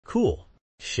Cool.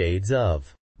 Shades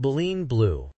of Baleine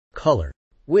Blue. Color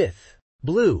with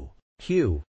blue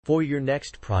hue for your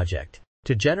next project.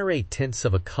 To generate tints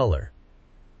of a color,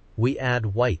 we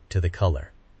add white to the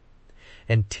color.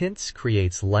 And tints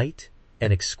creates light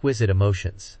and exquisite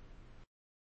emotions.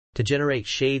 To generate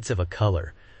shades of a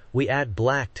color, we add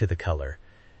black to the color,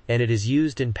 and it is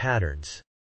used in patterns.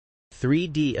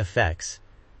 3D effects,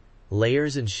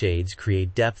 layers and shades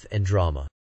create depth and drama.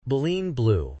 Baleine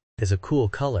Blue is a cool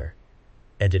color,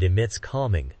 and it emits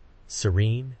calming,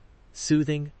 serene,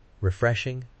 soothing,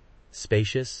 refreshing,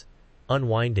 spacious,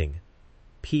 unwinding,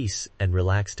 peace and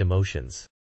relaxed emotions.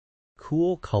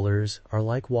 Cool colors are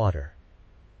like water.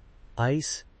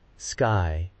 Ice,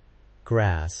 sky,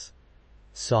 grass,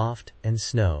 soft and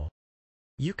snow.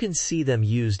 You can see them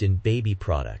used in baby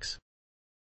products,